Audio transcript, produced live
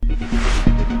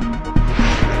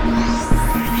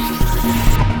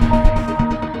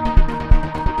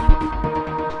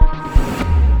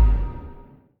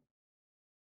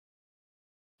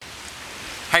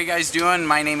you guys doing?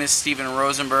 My name is Steven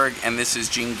Rosenberg and this is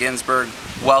Gene Ginsberg.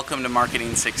 Welcome to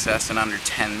Marketing Success in Under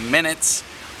 10 Minutes.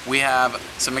 We have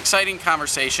some exciting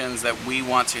conversations that we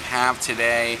want to have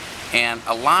today, and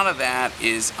a lot of that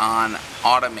is on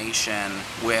automation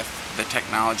with the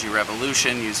technology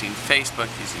revolution, using Facebook,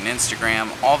 using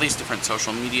Instagram, all these different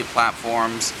social media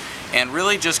platforms, and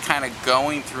really just kind of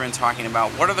going through and talking about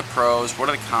what are the pros, what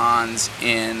are the cons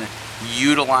in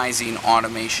utilizing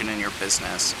automation in your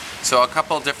business. So a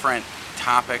couple different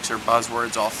topics or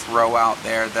buzzwords I'll throw out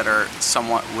there that are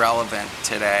somewhat relevant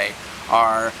today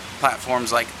are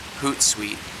platforms like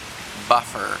Hootsuite,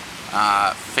 Buffer.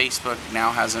 Facebook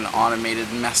now has an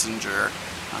automated messenger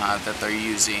that they're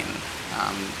using.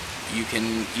 You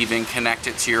can even connect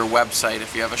it to your website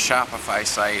if you have a Shopify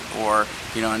site, or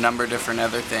a number of different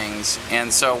other things.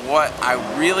 And so what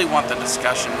I really want the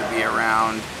discussion to be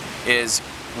around is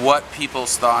what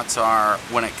people's thoughts are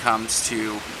when it comes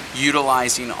to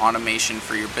utilizing automation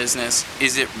for your business.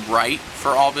 Is it right for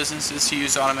all businesses to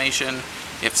use automation?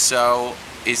 If so,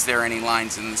 is there any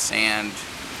lines in the sand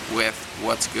with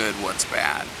what's good, what's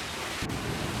bad?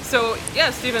 So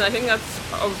yeah, Steven, I think that's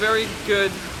a very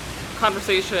good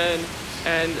conversation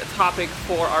and topic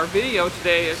for our video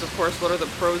today is, of course, what are the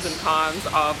pros and cons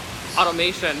of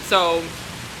automation. So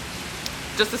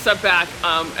just to step back,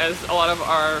 as a lot of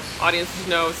our audiences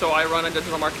know, so I run a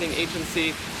digital marketing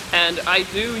agency, and I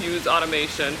do use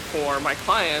automation for my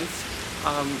clients,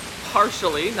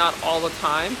 partially, not all the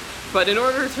time, but in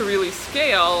order to really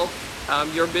scale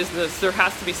your business, there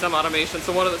has to be some automation.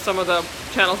 So some of the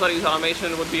channels that I use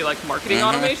automation would be like marketing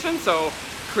automation. So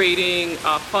creating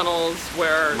funnels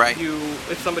where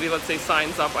if somebody, let's say,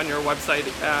 signs up on your website,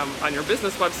 on your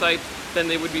business website, then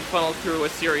they would be funneled through a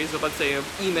series of, let's say, of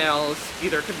emails.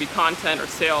 Either it could be content or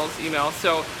sales emails.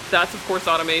 So that's, of course,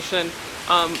 automation.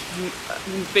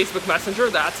 Facebook Messenger,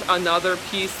 that's another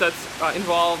piece that's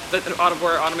involved,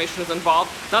 where automation is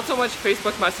involved. Not so much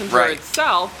Facebook Messenger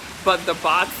itself, but the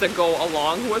bots that go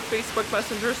along with Facebook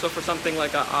Messenger. So for something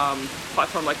like a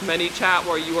platform like ManyChat,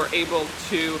 where you are able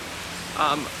to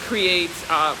create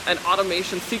an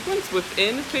automation sequence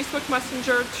within Facebook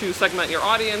Messenger to segment your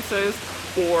audiences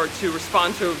or to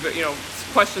respond to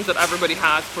questions that everybody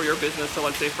has for your business. So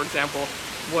let's say, for example,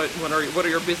 what are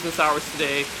your business hours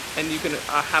today, and you can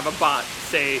have a bot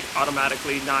say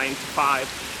automatically 9 to 5.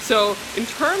 So in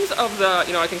terms of the,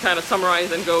 I can kind of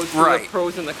summarize and go through the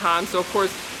pros and the cons. So of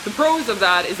course, the pros of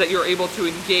that is that you're able to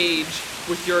engage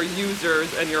with your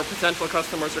users and your potential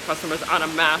customers or customers on a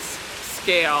mass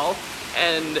scale.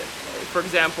 And for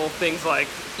example, things like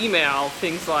email,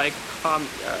 things like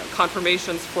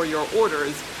confirmations for your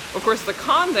orders. Of course, the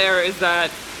con there is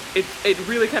that it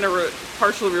really kind of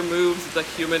partially removes the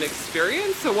human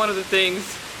experience. So one of the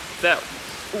things that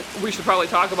we should probably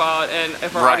talk about, and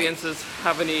if our audiences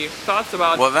have any thoughts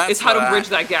about, is how to bridge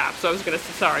that gap. So I was going to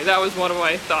say, sorry, that was one of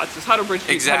my thoughts, is how to bridge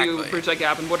how do you bridge that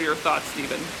gap, and what are your thoughts,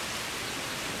 Steven?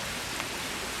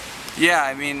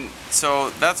 Yeah, so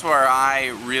that's where I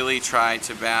really try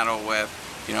to battle with,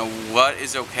 what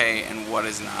is okay and what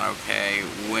is not okay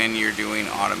when you're doing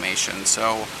automation.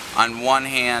 So on one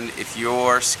hand, if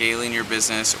you're scaling your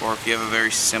business, or if you have a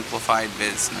very simplified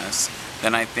business,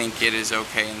 then I think it is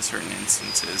okay in certain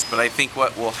instances. But I think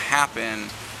what will happen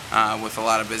with a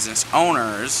lot of business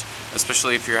owners,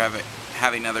 especially if you're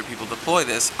having other people deploy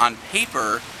this, on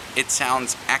paper, it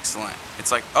sounds excellent.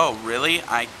 It's like, oh, really?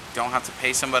 I don't have to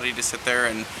pay somebody to sit there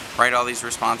and write all these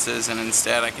responses, and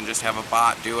instead I can just have a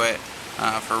bot do it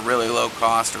for really low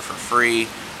cost or for free.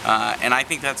 And I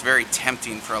think that's very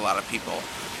tempting for a lot of people.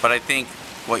 But I think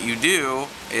what you do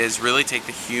is really take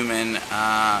the human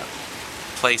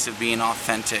place of being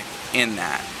authentic in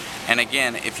that. And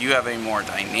again, if you have a more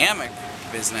dynamic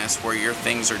business where your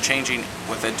things are changing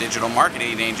with a digital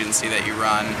marketing agency that you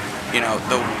run,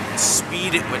 the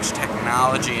speed at which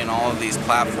technology and all of these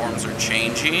platforms are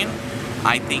changing,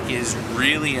 I think is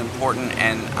really important,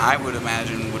 and I would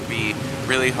imagine would be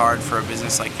really hard for a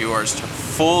business like yours to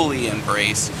fully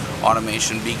embrace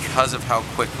automation because of how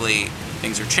quickly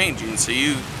things are changing. So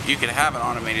you could have an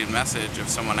automated message if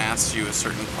someone asks you a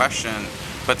certain question,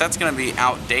 but that's going to be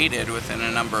outdated within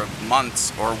a number of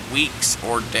months or weeks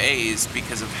or days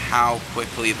because of how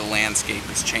quickly the landscape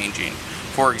is changing.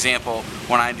 For example,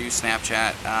 when I do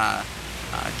Snapchat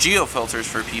geo filters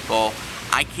for people,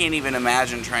 I can't even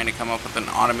imagine trying to come up with an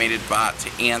automated bot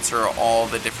to answer all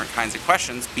the different kinds of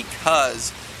questions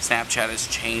because Snapchat is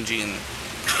changing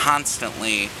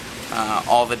constantly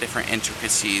all the different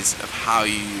intricacies of how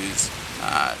you use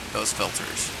those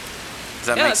filters. Does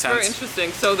that make sense? Yeah, that's very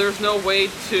interesting. So there's no way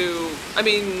to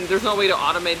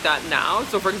automate that now.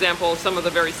 So for example, some of the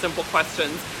very simple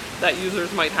questions that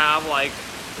users might have, like,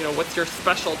 you know, what's your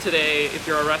special today if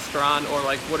you're a restaurant, or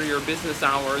like what are your business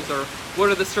hours, or what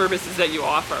are the services that you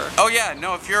offer? Oh yeah,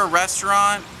 no, if you're a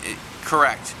restaurant,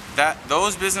 correct.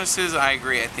 Those businesses, I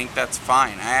agree. I think that's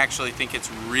fine. I actually think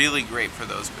it's really great for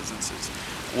those businesses.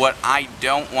 What I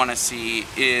don't want to see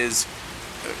is,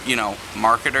 you know,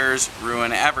 marketers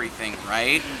ruin everything,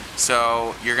 right?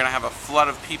 So you're going to have a flood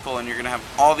of people and you're going to have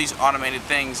all these automated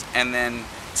things, and then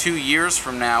 2 years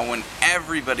from now when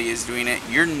everybody is doing it,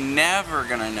 you're never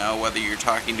going to know whether you're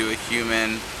talking to a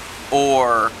human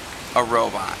or a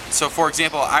robot. So for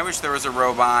example, I wish there was a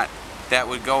robot that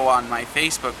would go on my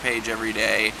Facebook page every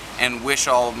day and wish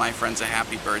all of my friends a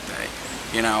happy birthday.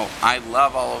 You know, I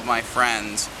love all of my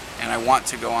friends and I want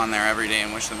to go on there every day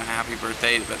and wish them a happy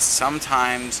birthday, but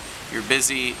sometimes you're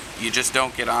busy, you just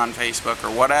don't get on Facebook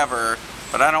or whatever,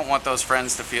 but I don't want those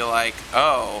friends to feel like,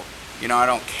 oh, you know, I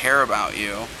don't care about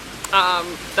you.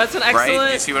 That's an excellent.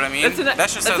 Right? You see what I mean?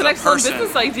 That's just an as a excellent person.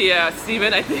 business idea,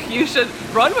 Stephen. I think you should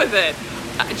run with it.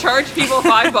 Charge people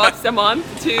 $5 a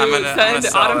month to I'm gonna send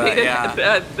sell that, automated yeah.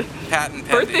 Patent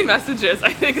birthday pending. messages.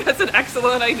 I think that's an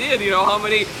excellent idea. Do you know how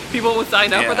many people would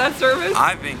sign up for that service?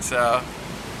 I think so.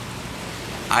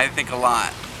 I think a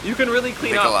lot. You can really I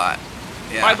clean think up. a lot.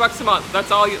 Yeah. $5 a month.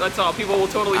 That's all. That's all. People will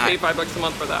totally pay $5 a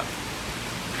month for that.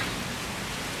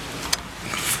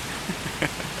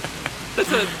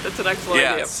 That's an excellent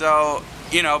Yeah. idea. So,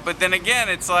 you know, but then again,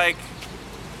 it's like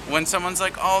when someone's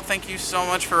like, "Oh, thank you so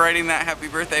much for writing that happy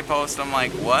birthday post." I'm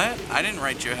like, "What? I didn't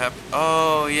write you a happy."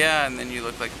 Oh, yeah, and then you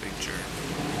look like a big jerk.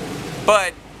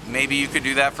 But maybe you could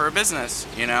do that for a business.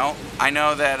 You know, I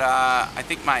know that I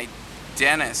think my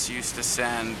dentist used to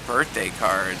send birthday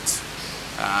cards,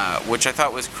 which I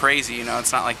thought was crazy. You know,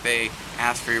 it's not like they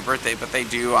ask for your birthday, but they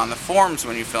do on the forms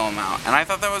when you fill them out. And I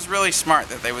thought that was really smart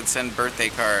that they would send birthday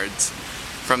cards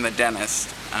from the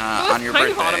dentist on your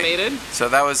birthday. Kind of automated. So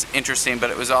that was interesting, but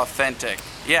it was authentic.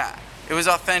 Yeah, it was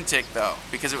authentic though,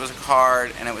 because it was a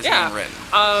card and it was handwritten.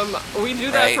 We do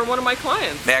that Right. for one of my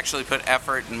clients. They actually put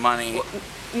effort and money.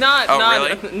 Not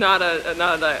really? not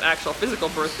an actual physical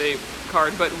birthday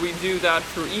card, but we do that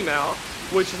through email,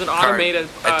 which is an Card, automated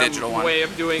a digital one. way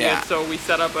of doing Yeah. it. So we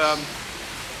set up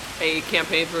a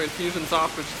campaign through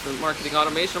Infusionsoft, which is the marketing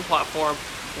automation platform,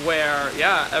 where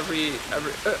every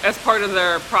as part of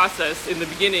their process in the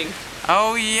beginning.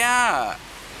 Oh yeah,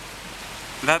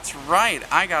 that's right.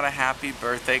 I got a happy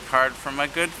birthday card from a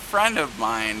good friend of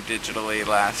mine digitally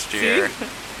last year. See?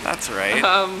 That's right.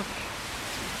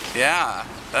 Yeah,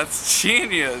 that's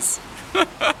genius.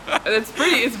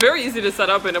 It's very easy to set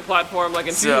up in a platform like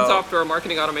Infusionsoft or a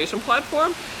marketing automation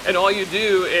platform, and all you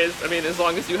do is, I mean, as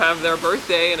long as you have their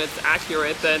birthday and it's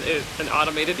accurate, then an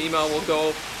automated email will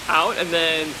go out, and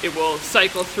then it will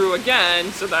cycle through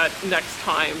again, so that next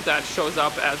time that shows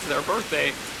up as their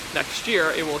birthday next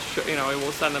year, it will it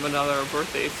will send them another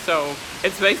birthday. So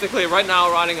it's basically right now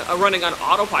running on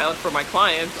autopilot for my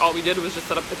clients. All we did was just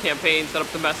set up the campaign, set up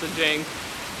the messaging,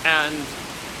 and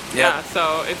Yep.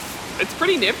 so it's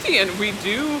pretty nifty. And we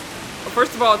do,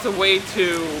 first of all, it's a way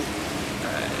to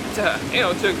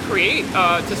create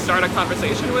to start a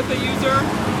conversation with the user,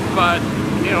 but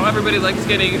everybody likes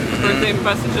getting birthday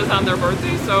messages on their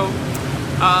birthday. So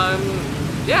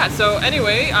so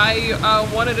anyway, I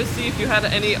wanted to see if you had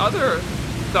any other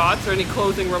thoughts or any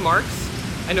closing remarks.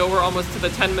 I know we're almost to the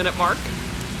 10-minute mark.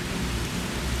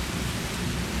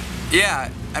 Yeah,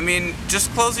 I mean,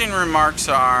 just closing remarks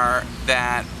are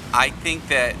that I think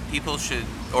that people should,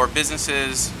 or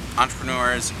businesses,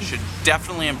 entrepreneurs, should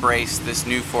definitely embrace this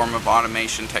new form of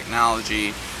automation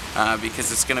technology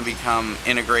because it's going to become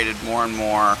integrated more and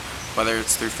more, whether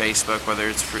it's through Facebook, whether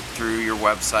it's through your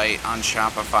website on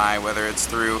Shopify, whether it's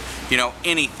through,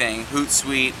 anything,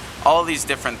 Hootsuite, all these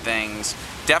different things.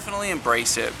 Definitely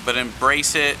embrace it, but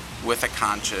embrace it with a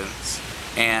conscience.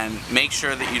 And make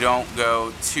sure that you don't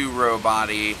go too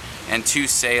robot-y and too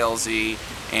salesy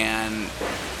and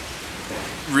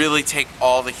really take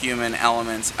all the human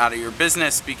elements out of your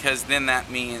business, because then that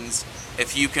means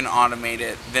if you can automate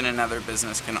it, then another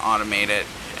business can automate it,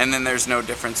 and then there's no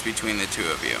difference between the two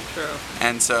of you. True.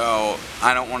 And so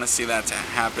I don't want to see that to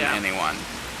happen to anyone.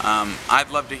 I'd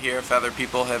love to hear if other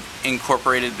people have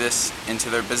incorporated this into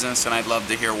their business, and I'd love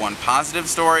to hear one positive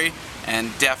story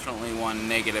and definitely one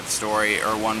negative story,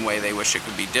 or one way they wish it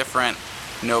could be different.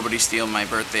 Nobody steal my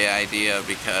birthday idea,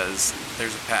 because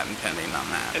there's a patent pending on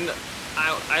that. And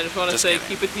I just want to say,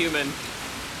 keep it human.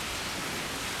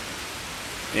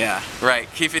 Yeah, right.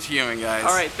 Keep it human, guys.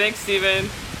 All right. Thanks, Stephen.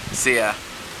 See ya.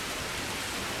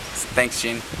 Thanks,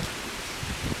 Gene.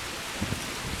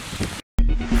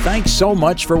 Thanks so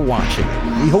much for watching.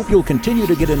 We hope you'll continue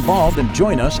to get involved and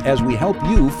join us as we help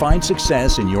you find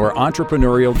success in your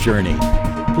entrepreneurial journey.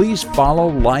 Please follow,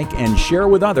 like, and share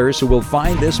with others who will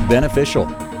find this beneficial.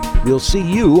 We'll see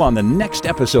you on the next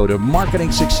episode of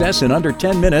Marketing Success in Under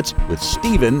 10 Minutes with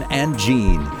Stephen and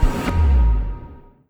Jean.